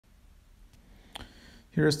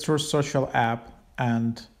Here's Truth Social app,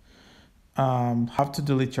 and how to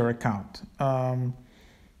delete your account.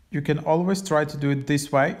 You can always try to do it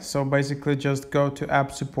this way. So basically just go to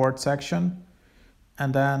app support section,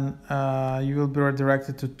 and then you will be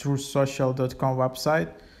redirected to truthsocial.com website.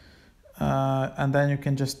 And then you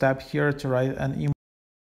can just tap here to write an email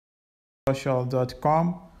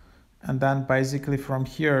social.com, and then basically from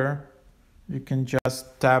here you can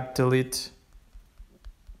just tap delete.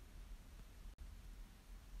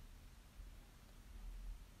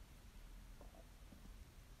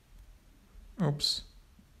 Oops.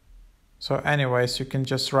 So anyways, you can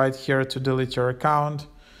just write here to delete your account,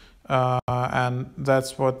 and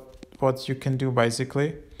that's what you can do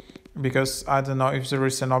basically, because I don't know if there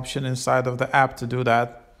is an option inside of the app to do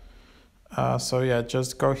that. So yeah,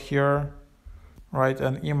 just go here, write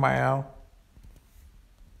an email,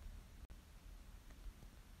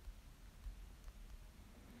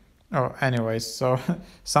 oh anyways, so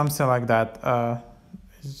something like that.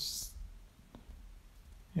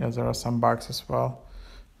 Yeah, there are some bugs as well.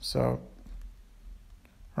 So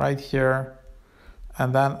right here,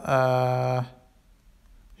 and then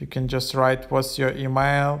you can just write what's your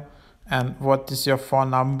email and what is your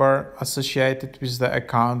phone number associated with the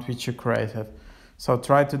account which you created. So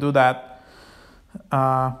try to do that.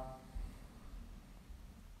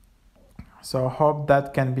 So hope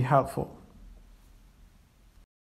that can be helpful.